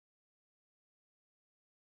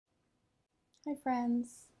Hi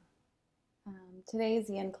friends.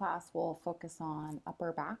 Today's Yin class will focus on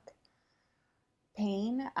upper back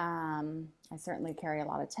pain. I certainly carry a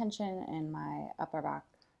lot of tension in my upper back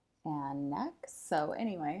and neck. So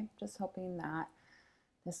anyway, just hoping that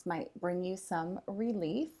this might bring you some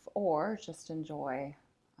relief or just enjoy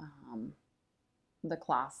the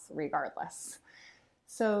class regardless.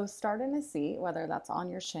 So start in a seat, whether that's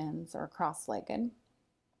on your shins or cross-legged.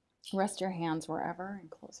 Rest your hands wherever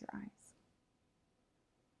and close your eyes.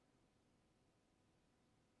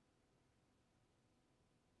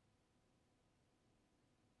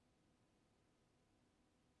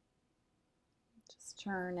 Just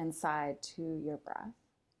turn inside to your breath.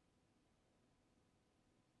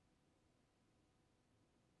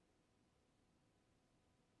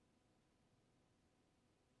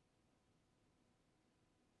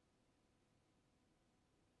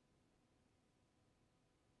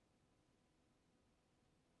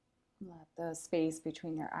 Let the space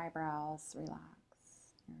between your eyebrows relax,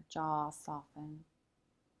 your jaw soften.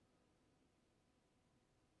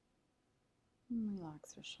 And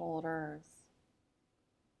relax your shoulders,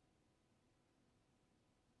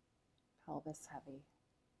 pelvis heavy.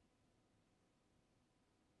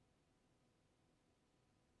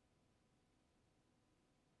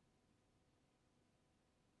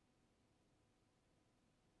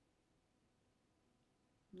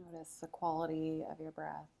 Notice the quality of your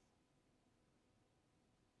breath.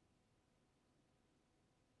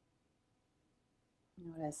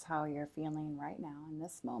 Notice how you're feeling right now in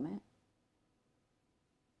this moment.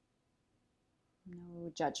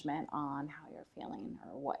 No judgment on how you're feeling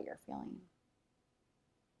or what you're feeling.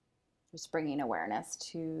 Just bringing awareness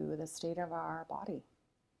to the state of our body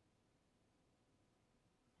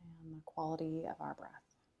and the quality of our breath.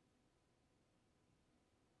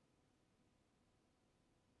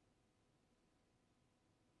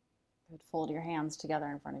 Good. Fold your hands together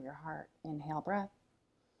in front of your heart. Inhale, breath.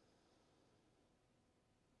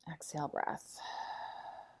 Exhale, breath.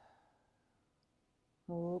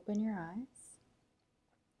 Open your eyes.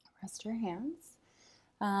 Rest your hands.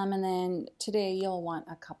 And then today you'll want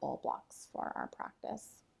a couple blocks for our practice.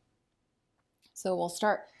 So we'll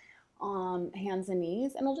start on hands and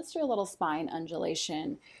knees, and we'll just do a little spine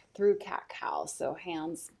undulation through cat-cow. So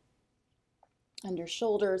hands under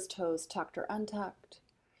shoulders, toes tucked or untucked,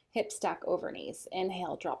 hips stack over knees.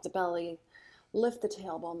 Inhale, drop the belly, lift the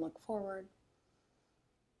tailbone, look forward.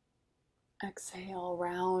 Exhale,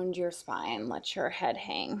 round your spine, let your head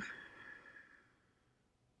hang.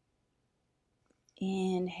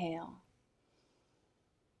 Inhale,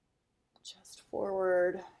 chest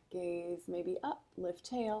forward, gaze maybe up, lift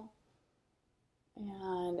tail,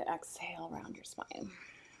 and exhale, round your spine.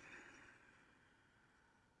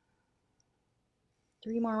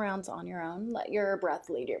 3 more rounds on your own. Let your breath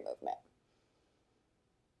lead your movement.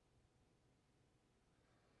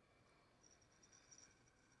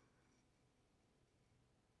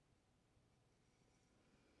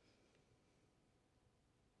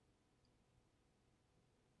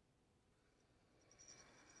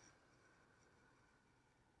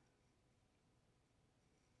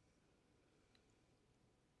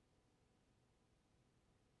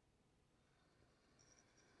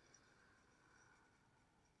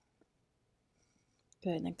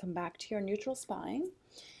 Good, then come back to your neutral spine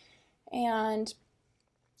and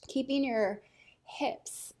keeping your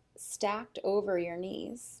hips stacked over your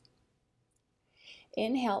knees.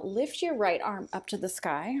 Inhale, lift your right arm up to the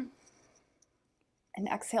sky, and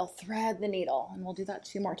exhale, thread the needle, and we'll do that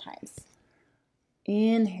 2 more times.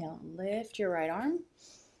 Inhale, lift your right arm,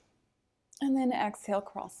 and then exhale,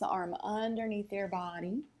 cross the arm underneath your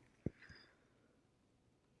body.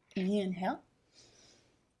 Inhale.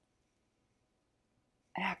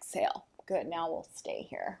 Exhale. Good, now we'll stay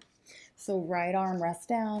here. So right arm rests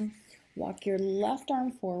down. Walk your left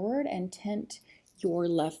arm forward and tent your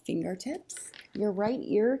left fingertips. Your right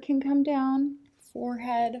ear can come down,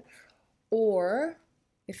 forehead, or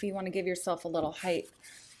if you want to give yourself a little height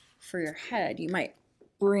for your head, you might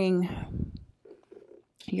bring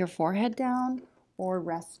your forehead down or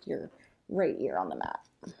rest your right ear on the mat.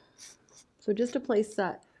 So just a place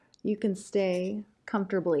that you can stay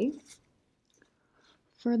comfortably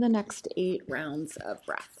for the next 8 rounds of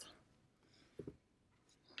breath.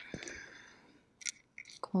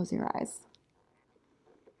 Close your eyes.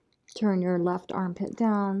 Turn your left armpit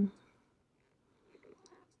down.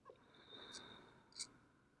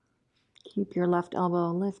 Keep your left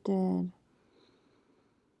elbow lifted.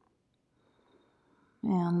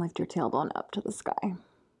 And lift your tailbone up to the sky.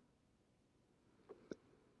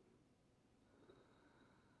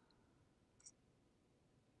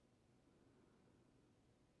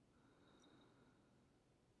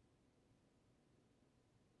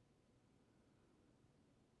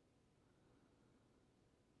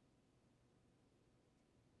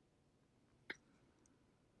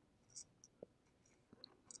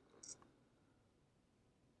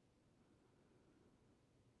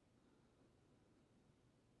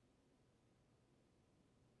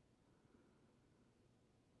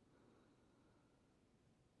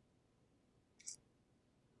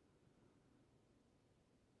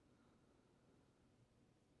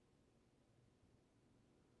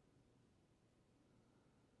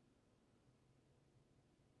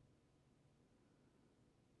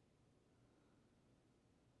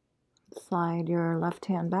 Slide your left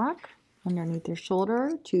hand back underneath your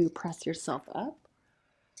shoulder to press yourself up.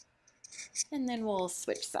 And then we'll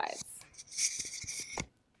switch sides.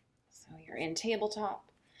 So you're in tabletop.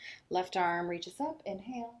 Left arm reaches up.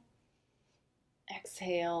 Inhale.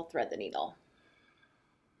 Exhale, thread the needle.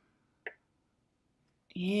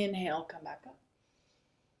 Inhale, come back up.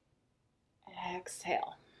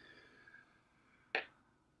 Exhale.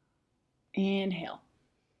 Inhale.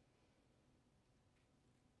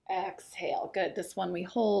 Exhale. Good. This one we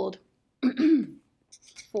hold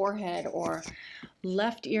forehead or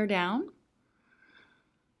left ear down.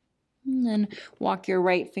 And then walk your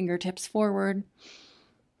right fingertips forward.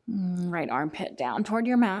 Right armpit down toward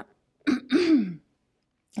your mat.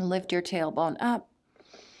 Lift your tailbone up.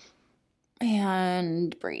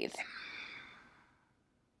 And breathe.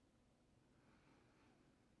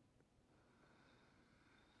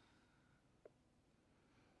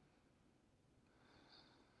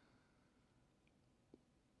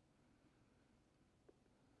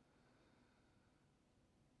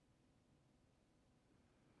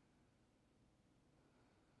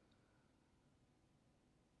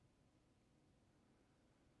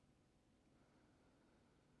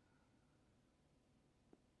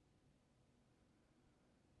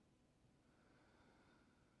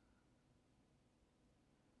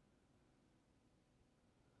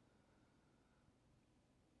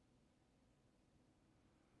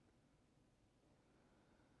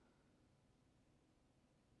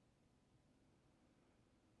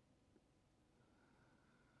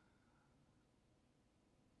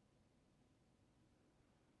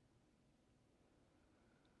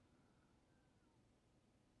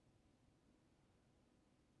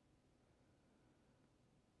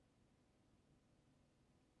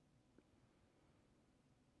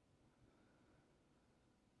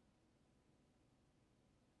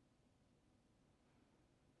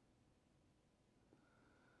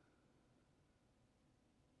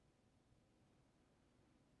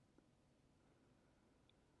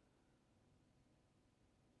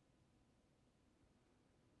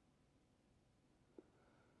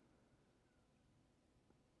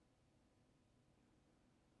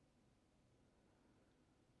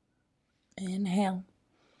 Inhale.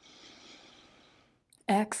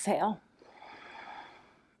 Exhale.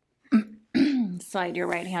 Slide your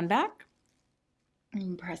right hand back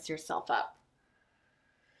and press yourself up.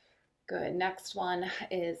 Good. Next one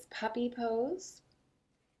is puppy pose.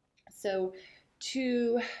 So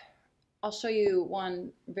I'll show you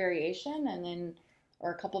one variation and then,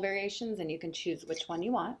 or a couple variations, and you can choose which one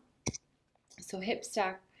you want. So hips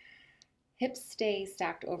stay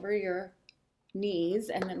stacked over your knees,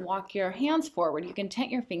 and then walk your hands forward. You can tent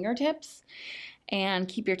your fingertips and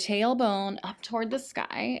keep your tailbone up toward the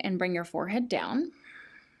sky and bring your forehead down.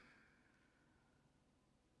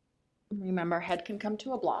 Remember, head can come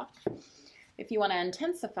to a block. If you want to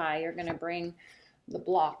intensify, you're going to bring the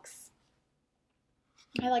blocks.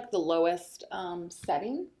 I like the lowest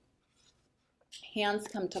setting. Hands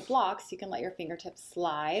come to blocks. You can let your fingertips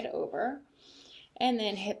slide over, and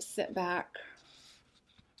then hips sit back.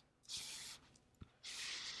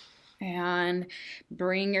 And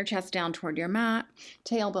bring your chest down toward your mat.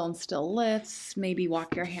 Tailbone still lifts. Maybe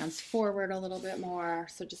walk your hands forward a little bit more.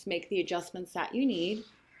 So just make the adjustments that you need.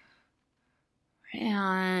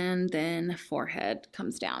 And then forehead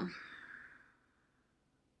comes down.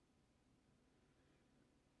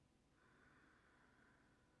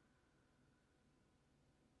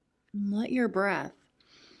 Let your breath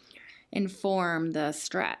inform the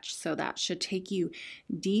stretch. So that should take you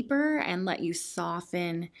deeper and let you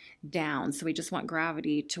soften down. So we just want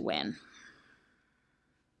gravity to win.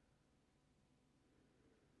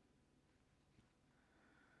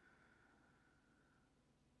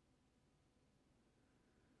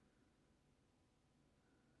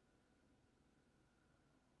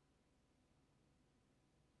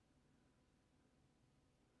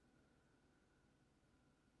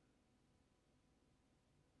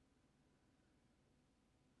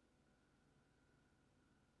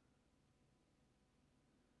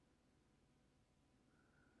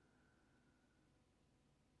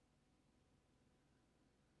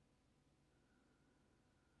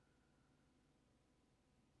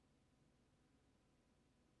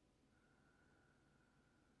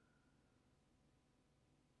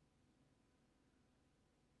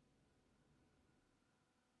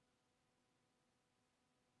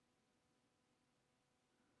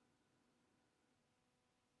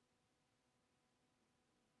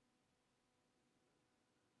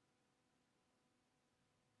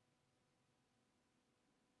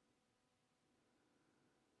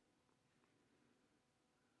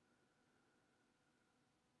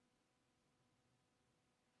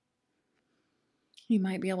 You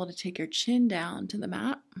might be able to take your chin down to the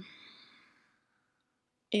mat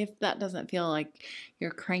if that doesn't feel like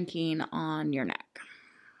you're cranking on your neck.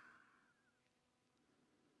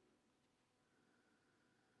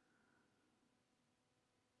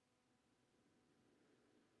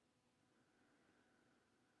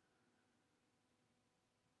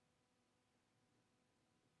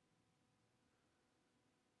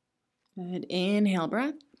 Good. Inhale,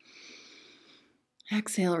 breath.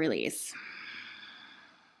 Exhale, release.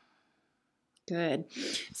 Good.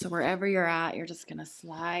 So wherever you're at, you're just going to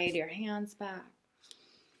slide your hands back.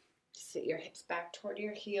 Sit your hips back toward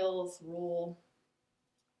your heels. Roll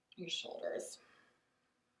your shoulders.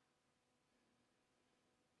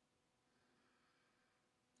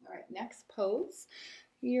 All right, next pose.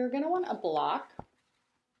 You're going to want a block,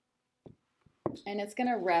 and it's going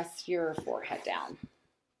to rest your forehead down.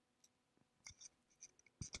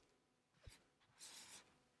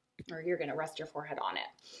 Or you're going to rest your forehead on it.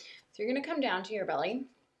 So you're going to come down to your belly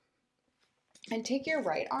and take your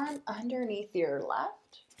right arm underneath your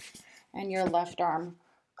left, and your left arm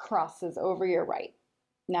crosses over your right.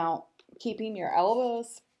 Now, keeping your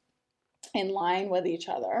elbows in line with each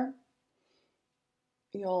other,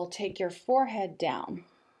 you'll take your forehead down,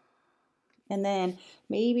 and then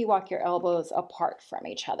maybe walk your elbows apart from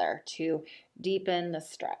each other to deepen the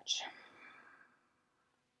stretch.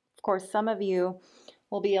 Of course, some of you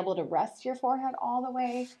will be able to rest your forehead all the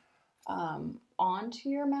way onto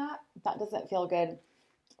your mat. That doesn't feel good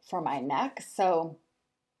for my neck, so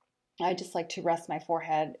I just like to rest my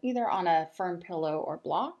forehead either on a firm pillow or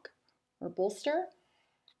block or bolster,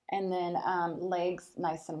 and then legs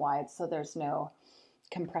nice and wide so there's no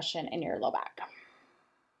compression in your low back.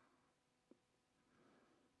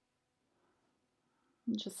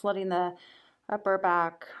 Just letting the upper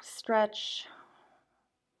back stretch.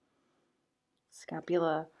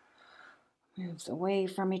 Scapula moves away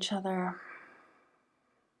from each other.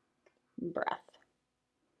 Breath.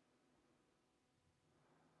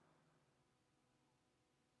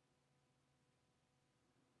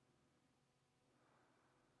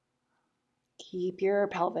 Keep your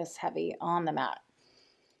pelvis heavy on the mat.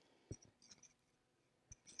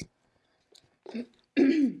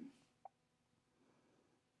 You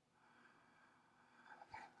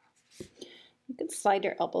can slide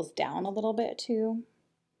your elbows down a little bit too.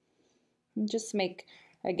 And just make,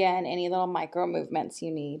 again, any little micro movements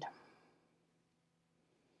you need.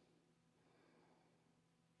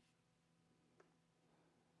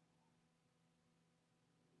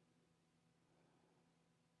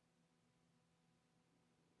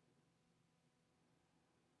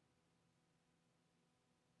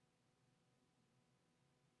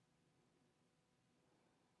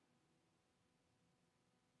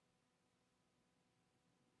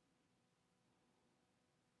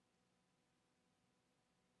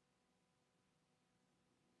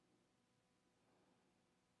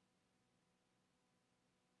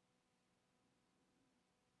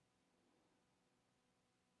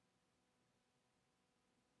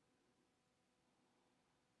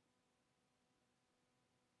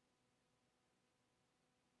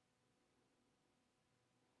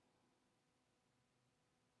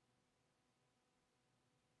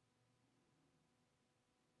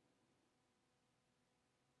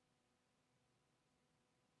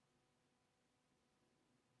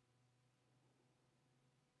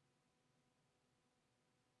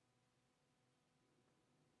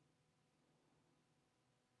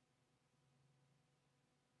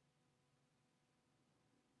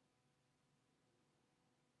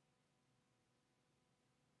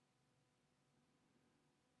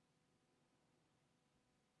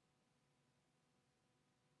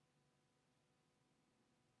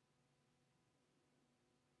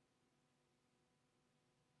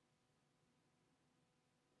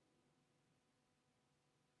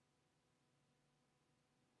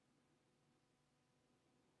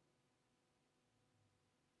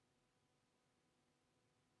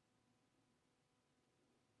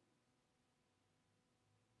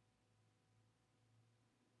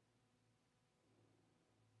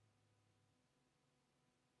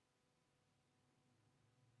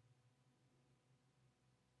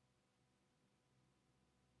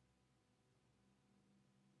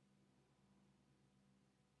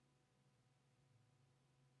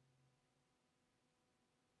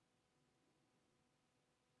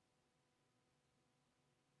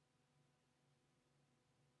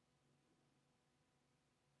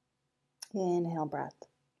 Inhale, breath.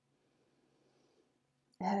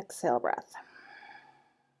 Exhale, breath.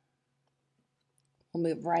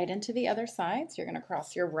 We'll move right into the other side. So you're going to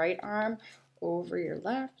cross your right arm over your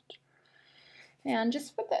left. And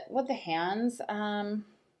just with the hands,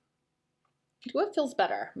 what feels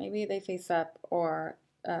better? Maybe they face up or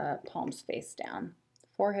palms face down.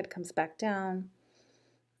 Forehead comes back down,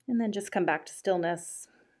 and then just come back to stillness.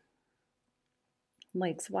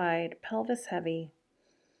 Legs wide, pelvis heavy,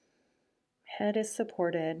 head is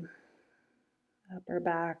supported, upper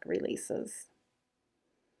back releases.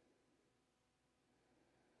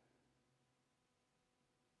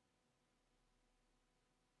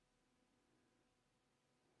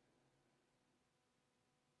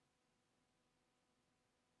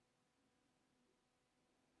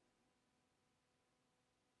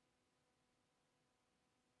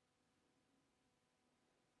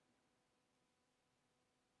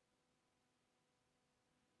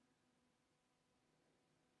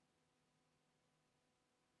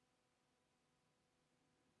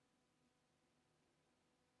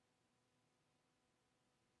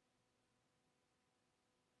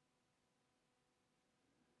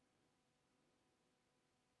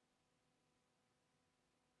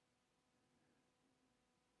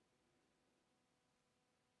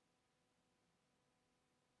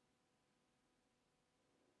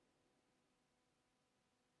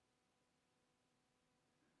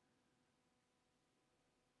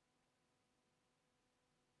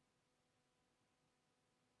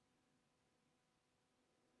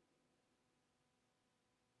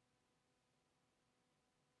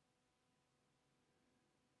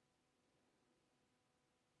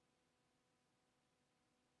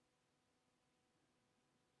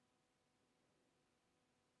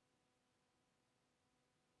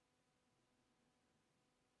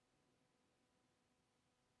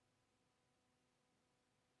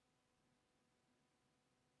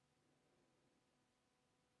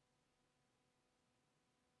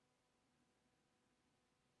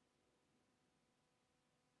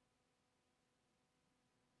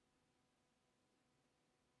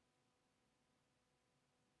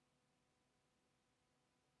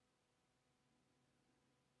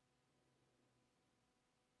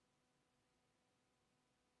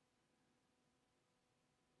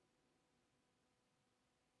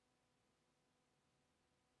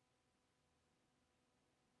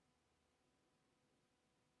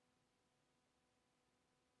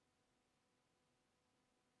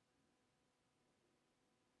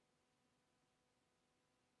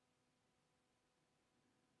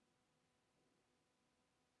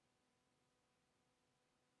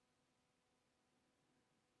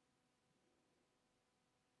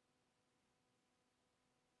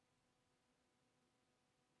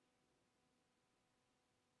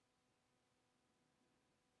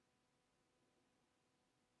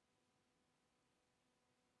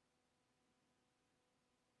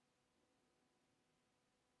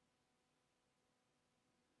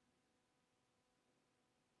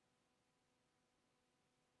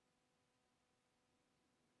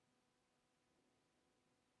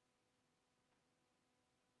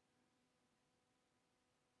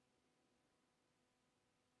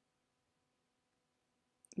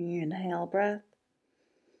 Inhale breath,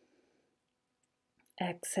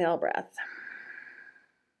 exhale breath.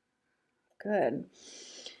 Good.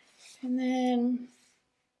 And then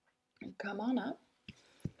come on up.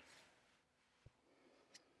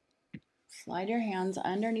 Slide your hands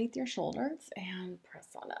underneath your shoulders and press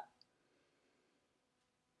on up.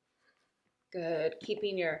 Good.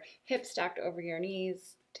 Keeping your hips stacked over your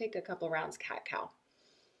knees. Take a couple rounds cat-cow.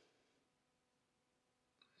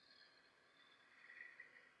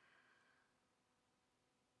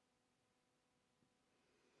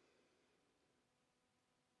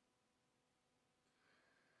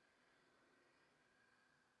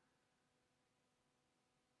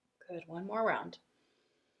 Good. One more round.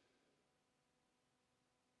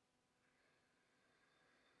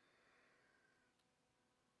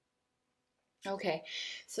 Okay,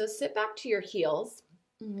 so sit back to your heels.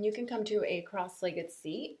 You can come to a cross-legged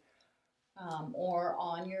seat or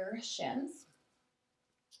on your shins.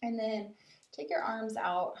 And then take your arms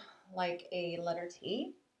out like a letter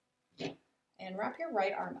T and wrap your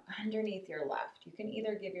right arm underneath your left. You can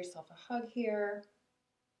either give yourself a hug here,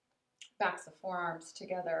 backs of forearms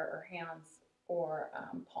together, or hands or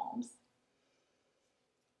palms.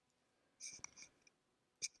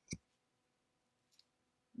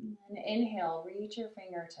 And then inhale, reach your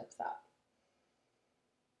fingertips up.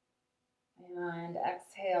 And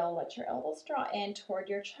exhale, let your elbows draw in toward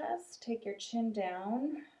your chest. Take your chin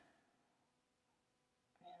down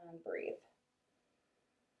and breathe.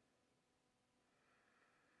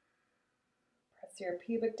 Press your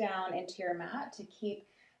pubic down into your mat to keep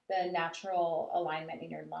the natural alignment in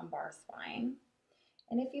your lumbar spine.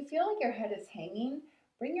 And if you feel like your head is hanging,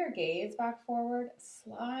 Bring your gaze back forward.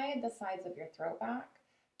 Slide the sides of your throat back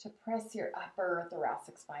to press your upper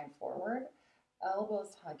thoracic spine forward.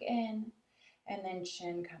 Elbows hug in, and then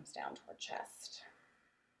chin comes down toward chest.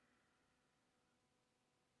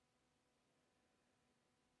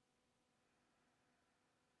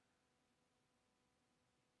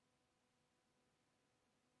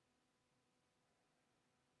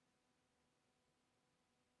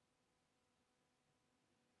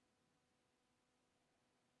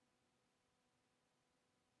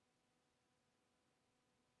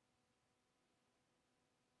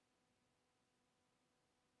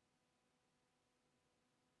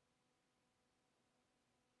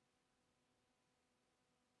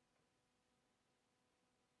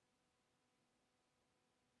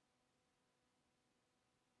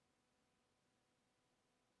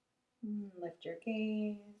 Lift your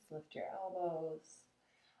gaze, lift your elbows.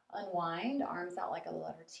 Unwind, arms out like a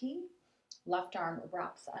letter T. Left arm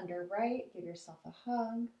wraps under right. Give yourself a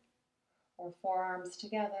hug, or forearms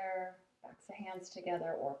together, backs of hands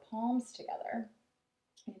together, or palms together.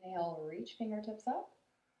 Inhale, reach fingertips up.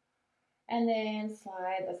 And then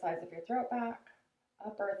slide the sides of your throat back.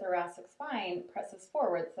 Upper thoracic spine presses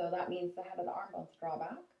forward, so that means the head of the arm bones draw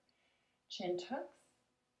back. Chin tucks,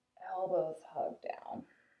 elbows hug down.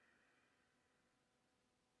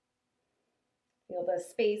 Feel the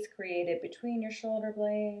space created between your shoulder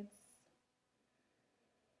blades.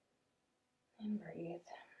 And breathe.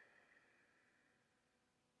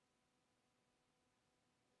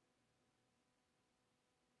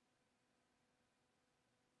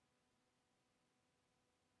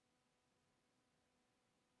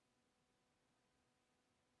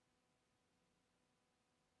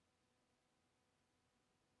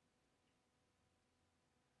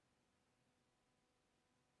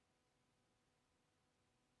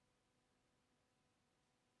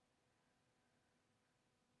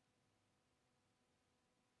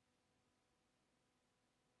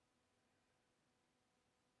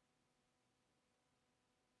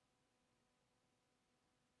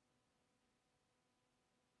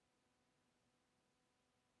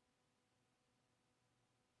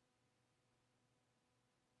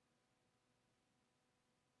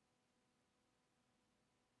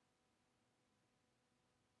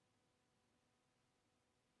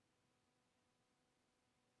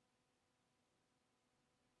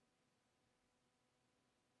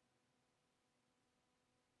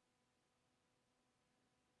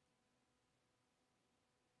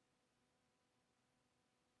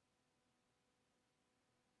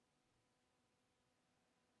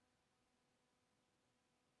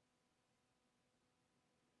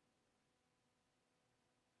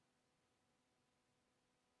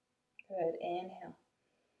 Good. Inhale.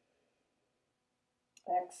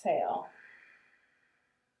 Exhale.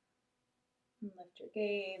 Lift your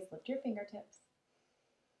gaze, lift your fingertips,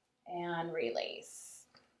 and release.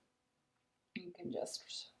 You can just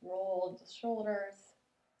roll the shoulders.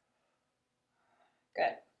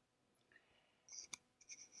 Good.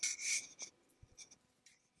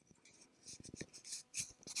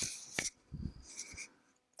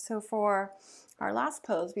 So for our last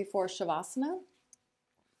pose before Shavasana,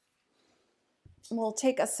 we'll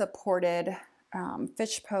take a supported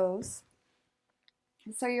fish pose.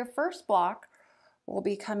 So your first block will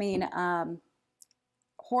be coming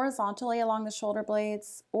horizontally along the shoulder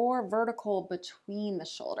blades or vertical between the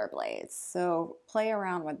shoulder blades. So play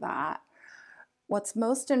around with that. What's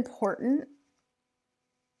most important,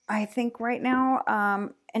 I think right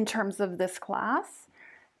now, in terms of this class,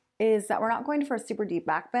 is that we're not going for a super deep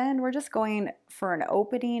back bend. We're just going for an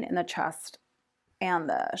opening in the chest and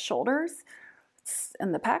the shoulders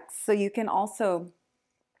and the pecs. So you can also,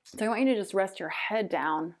 so I want you to just rest your head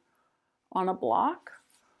down on a block,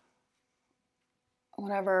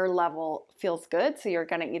 whatever level feels good. So you're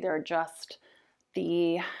going to either adjust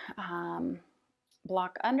the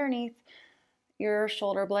block underneath your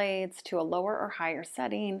shoulder blades to a lower or higher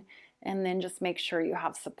setting, and then just make sure you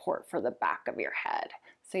have support for the back of your head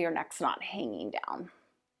so your neck's not hanging down.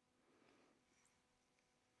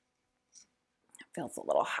 It feels a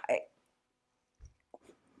little high.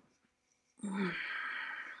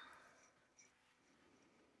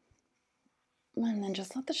 And then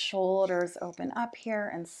just let the shoulders open up here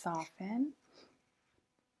and soften.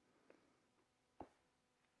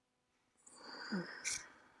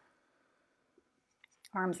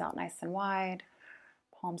 Arms out nice and wide,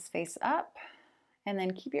 palms face up, and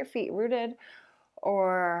then keep your feet rooted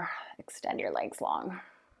or extend your legs long,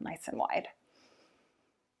 nice and wide.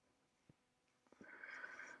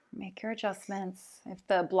 Make your adjustments. If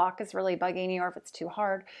the block is really bugging you or if it's too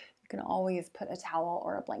hard, you can always put a towel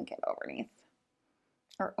or a blanket underneath.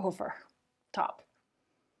 or over top.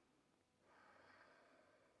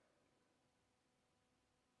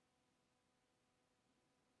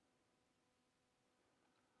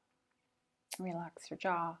 Relax your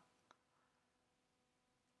jaw.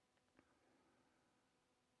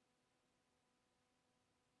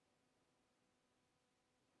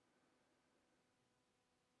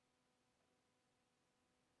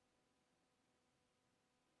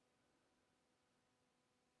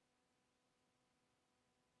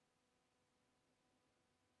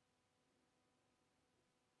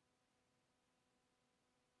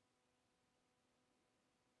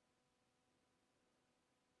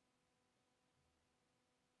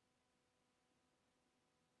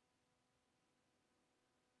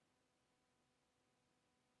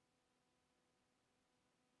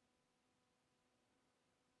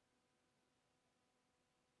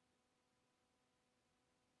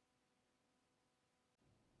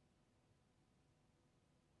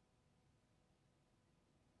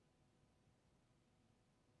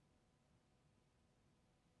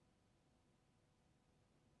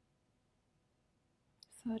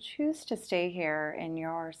 So choose to stay here in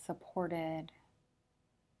your supported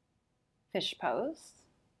fish pose,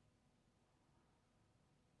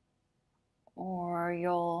 or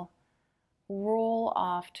you'll roll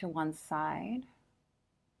off to one side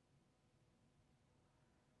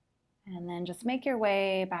and then just make your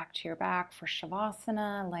way back to your back for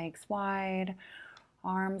Shavasana, legs wide,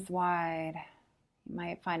 arms wide. You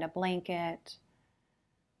might find a blanket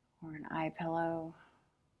or an eye pillow.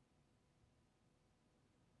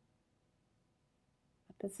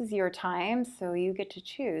 But this is your time, so you get to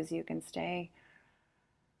choose. You can stay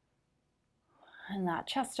in that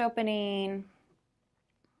chest opening,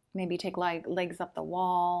 maybe take legs up the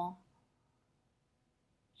wall,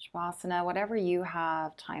 Shavasana, whatever you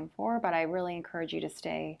have time for, but I really encourage you to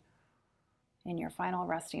stay in your final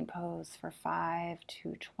resting pose for 5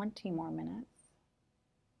 to 20 more minutes.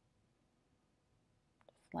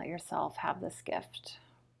 Just let yourself have this gift.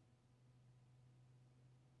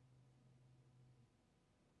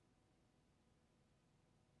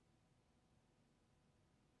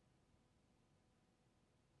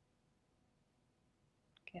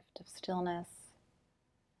 Gift of stillness,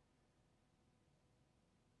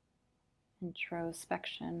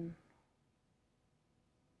 introspection.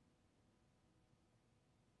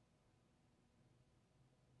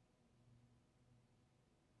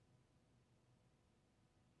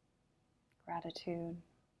 Gratitude.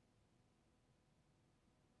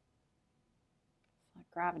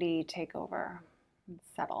 Let gravity take over and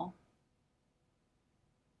settle.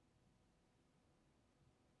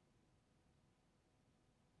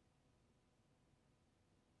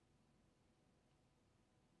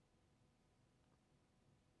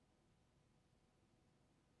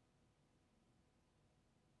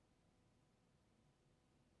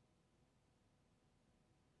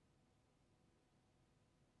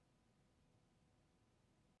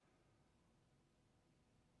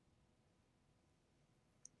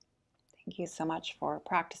 Thank you so much for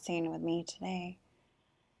practicing with me today.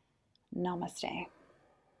 Namaste.